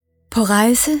På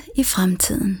rejse i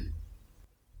fremtiden.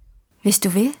 Hvis du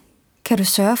vil, kan du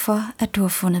sørge for, at du har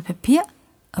fundet papir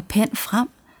og pen frem,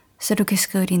 så du kan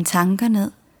skrive dine tanker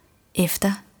ned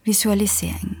efter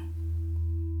visualiseringen.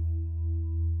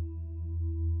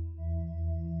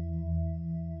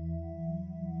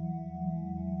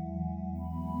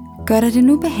 Gør dig det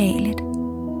nu behageligt,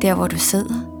 der hvor du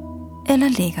sidder eller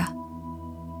ligger.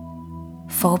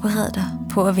 Forbered dig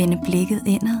på at vende blikket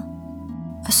indad,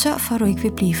 og sørg for, at du ikke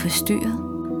vil blive forstyrret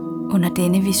under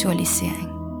denne visualisering.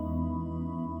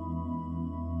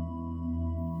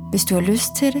 Hvis du har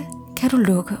lyst til det, kan du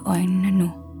lukke øjnene nu.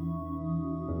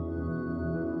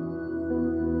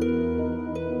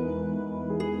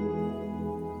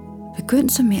 Begynd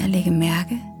så med at lægge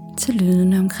mærke til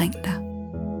lydene omkring dig.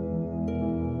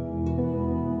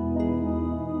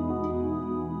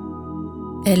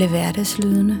 Alle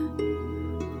hverdagslydene.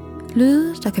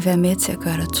 Lyde, der kan være med til at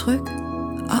gøre dig tryg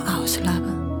og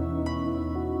afslappet.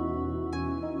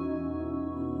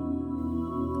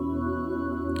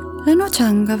 Lad nu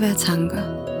tanker være tanker,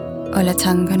 og lad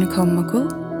tankerne komme og gå,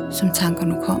 som tanker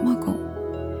nu kommer og går,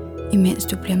 imens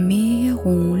du bliver mere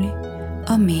rolig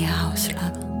og mere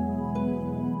afslappet.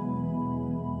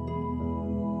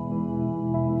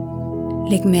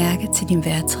 Læg mærke til din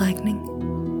vejrtrækning.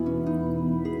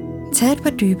 Tag et par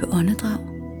dybe åndedrag,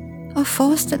 og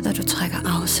forestil dig, at du trækker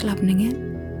afslapning ind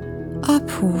og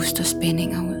puster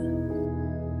spændinger ud.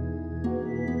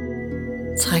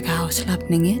 Træk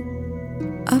afslapning ind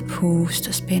og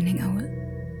puster spændinger ud.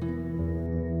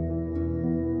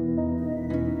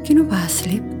 Giv nu bare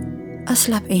slip og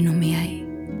slap endnu mere af.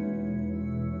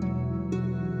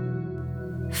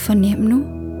 Fornem nu,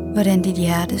 hvordan dit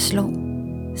hjerte slår,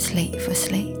 slag for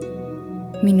slag,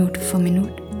 minut for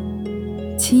minut,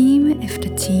 time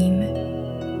efter time,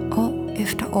 år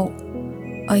efter år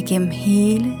og igennem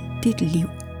hele dit liv.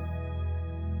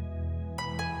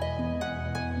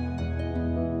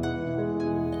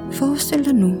 Forestil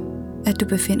dig nu, at du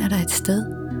befinder dig et sted,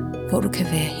 hvor du kan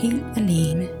være helt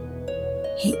alene,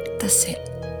 helt dig selv.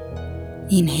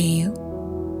 I en have,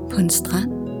 på en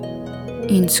strand,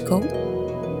 i en skov.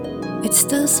 Et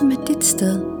sted, som er dit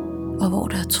sted, og hvor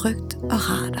der er trygt og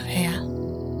rart at være.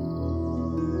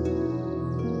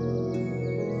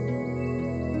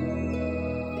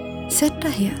 Sæt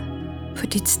dig her på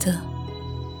dit sted,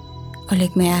 og læg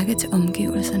mærke til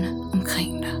omgivelserne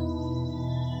omkring dig.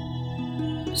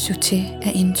 Sug til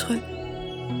af indtryk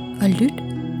og lyt.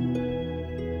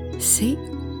 Se.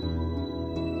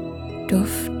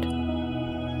 Duft.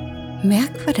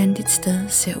 Mærk, hvordan dit sted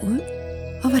ser ud,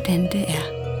 og hvordan det er.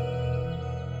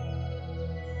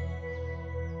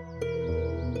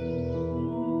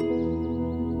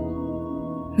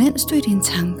 Mens du i dine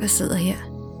tanker sidder her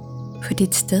på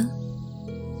dit sted,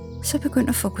 så begynd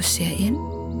at fokusere ind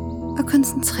og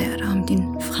koncentrere dig om din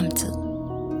fremtid.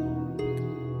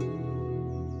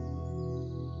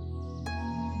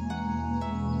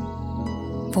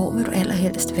 Hvor vil du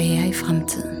allerhelst være i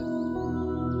fremtiden?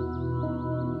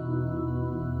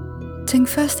 Tænk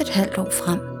først et halvt år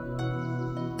frem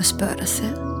og spørg dig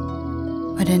selv,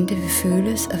 hvordan det vil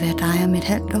føles at være dig om et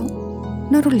halvt år,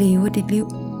 når du lever dit liv,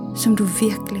 som du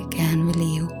virkelig gerne vil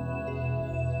leve.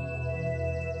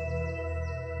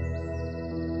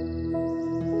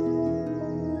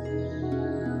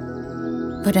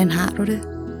 Hvordan har du det?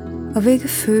 Og hvilke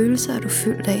følelser er du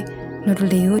fyldt af, når du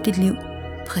lever dit liv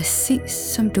præcis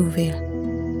som du vil?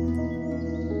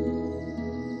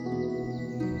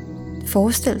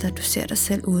 Forestil dig, at du ser dig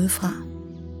selv udefra,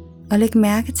 og læg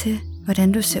mærke til,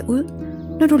 hvordan du ser ud,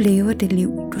 når du lever det liv,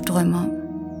 du drømmer om.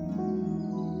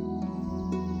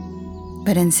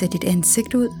 Hvordan ser dit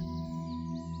ansigt ud?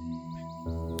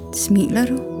 Smiler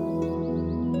du?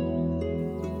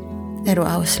 Er du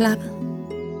afslappet?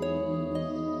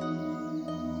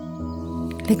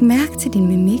 Læg mærke til din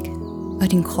mimik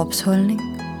og din kropsholdning.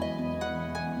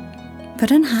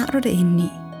 Hvordan har du det indeni?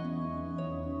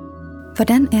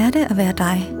 Hvordan er det at være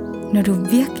dig, når du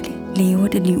virkelig lever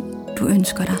det liv, du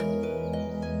ønsker dig?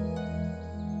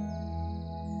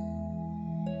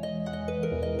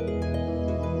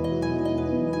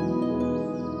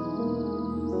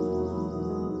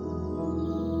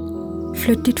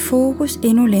 Flyt dit fokus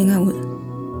endnu længere ud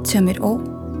til om et år,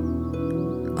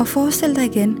 og forestil dig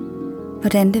igen,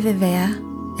 hvordan det vil være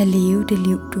at leve det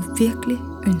liv, du virkelig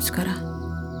ønsker dig.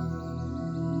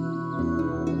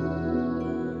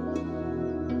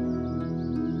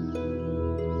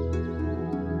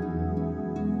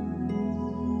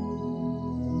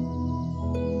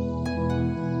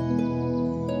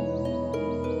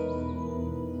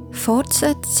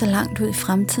 Fortsæt så langt ud i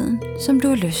fremtiden, som du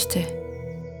har lyst til.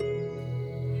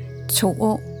 2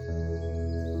 år,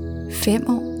 5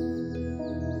 år,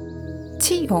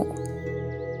 10 år.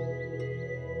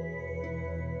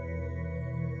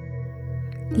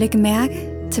 Læg mærke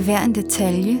til hver en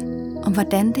detalje om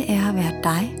hvordan det er at være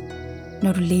dig,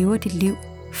 når du lever dit liv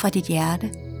fra dit hjerte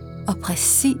og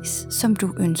præcis som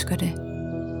du ønsker det.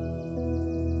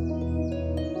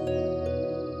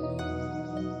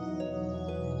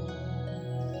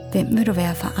 Hvem vil du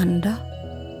være for andre,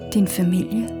 din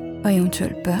familie og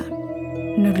eventuelt børn,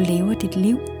 når du lever dit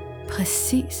liv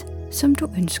præcis som du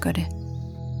ønsker det?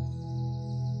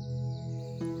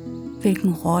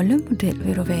 Hvilken rollemodel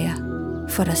vil du være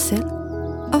for dig selv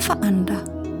og for andre?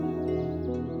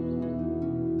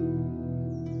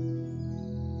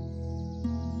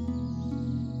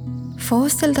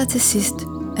 Forestil dig til sidst,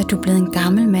 at du er blevet en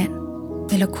gammel mand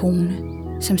eller kone,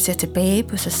 som ser tilbage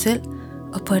på sig selv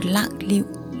og på et langt liv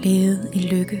levet i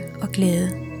lykke og glæde,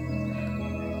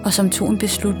 og som tog en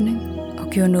beslutning og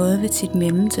gjorde noget ved sit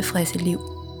mellemtilfredse liv.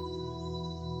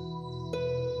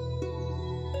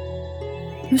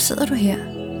 Nu sidder du her,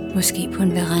 måske på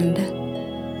en veranda,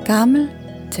 gammel,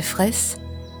 tilfreds,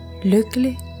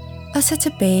 lykkelig og ser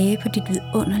tilbage på dit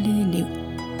vidunderlige liv.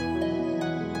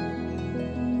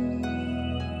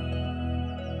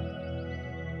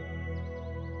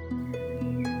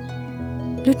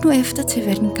 Lyt nu efter til,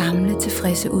 hvad den gamle,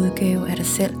 tilfredse udgave af dig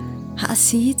selv har at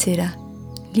sige til dig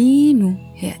lige nu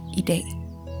her i dag.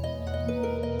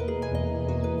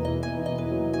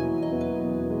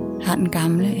 Har den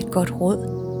gamle et godt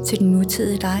råd til den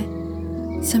nutidige dig,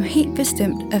 som helt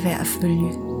bestemt er værd at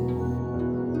følge?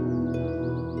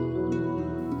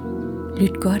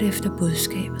 Lyt godt efter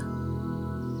budskabet.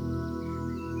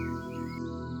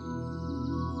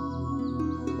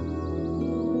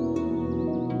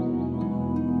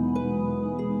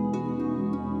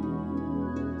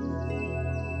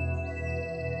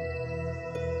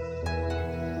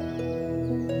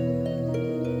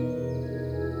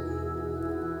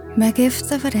 Mærk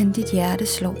efter, hvordan dit hjerte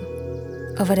slår,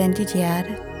 og hvordan dit hjerte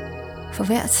for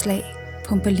hvert slag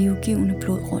pumper livgivende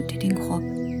blod rundt i din krop.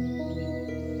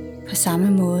 På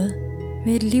samme måde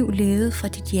vil et liv levet fra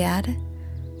dit hjerte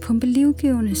pumpe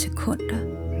livgivende sekunder,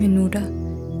 minutter,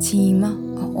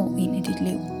 timer og år ind i dit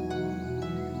liv.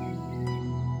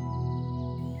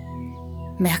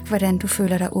 Mærk, hvordan du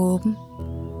føler dig åben,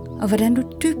 og hvordan du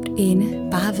dybt inde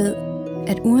bare ved,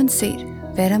 at uanset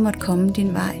hvad der måtte komme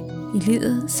din vej i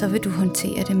livet, så vil du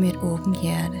håndtere det med et åbent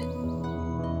hjerte.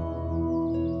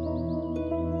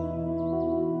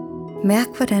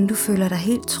 Mærk, hvordan du føler dig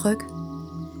helt tryg,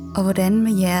 og hvordan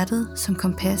med hjertet som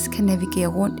kompas kan navigere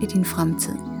rundt i din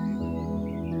fremtid.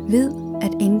 Ved,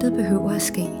 at intet behøver at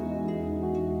ske.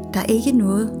 Der er ikke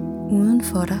noget uden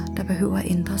for dig, der behøver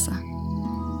at ændre sig.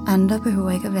 Andre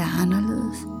behøver ikke at være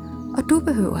anderledes, og du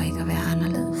behøver ikke at være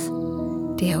anderledes.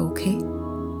 Det er okay,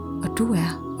 og du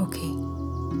er okay.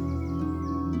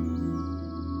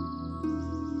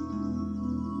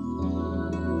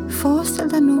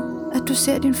 Forestil dig nu, at du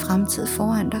ser din fremtid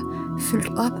foran dig, fyldt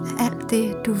op af alt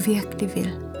det, du virkelig vil.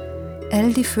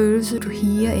 Alle de følelser, du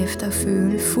higer efter at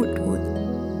føle fuldt ud.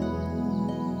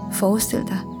 Forestil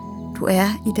dig, du er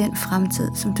i den fremtid,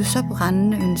 som du så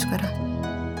brændende ønsker dig.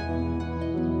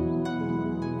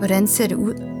 Hvordan ser det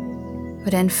ud?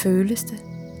 Hvordan føles det?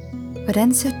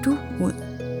 Hvordan ser du ud?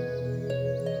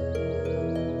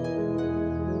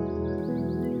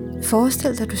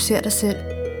 Forestil dig, du ser dig selv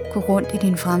gå rundt i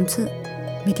din fremtid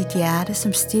med dit hjerte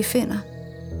som stifinder,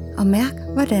 og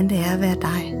mærk, hvordan det er at være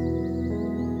dig.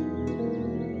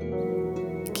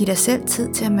 Giv dig selv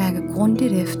tid til at mærke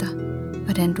grundigt efter,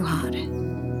 hvordan du har det.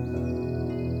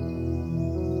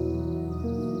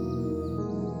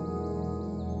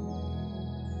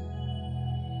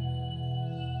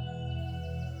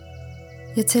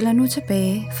 Jeg tæller nu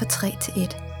tilbage fra 3 til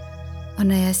 1, og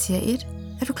når jeg siger 1,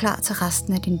 er du klar til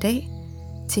resten af din dag,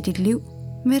 til dit liv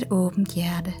med et åbent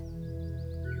hjerte.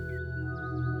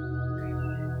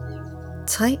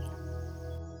 3,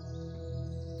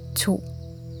 2,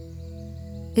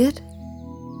 1.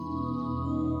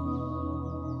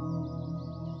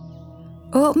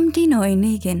 Åbn dine øjne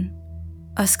igen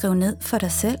og skriv ned for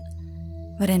dig selv,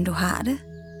 hvordan du har det,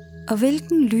 og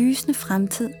hvilken lysende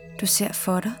fremtid du ser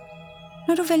for dig,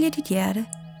 når du vælger dit hjerte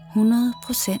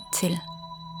 100% til.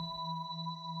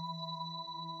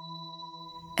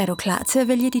 Er du klar til at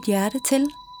vælge dit hjerte til?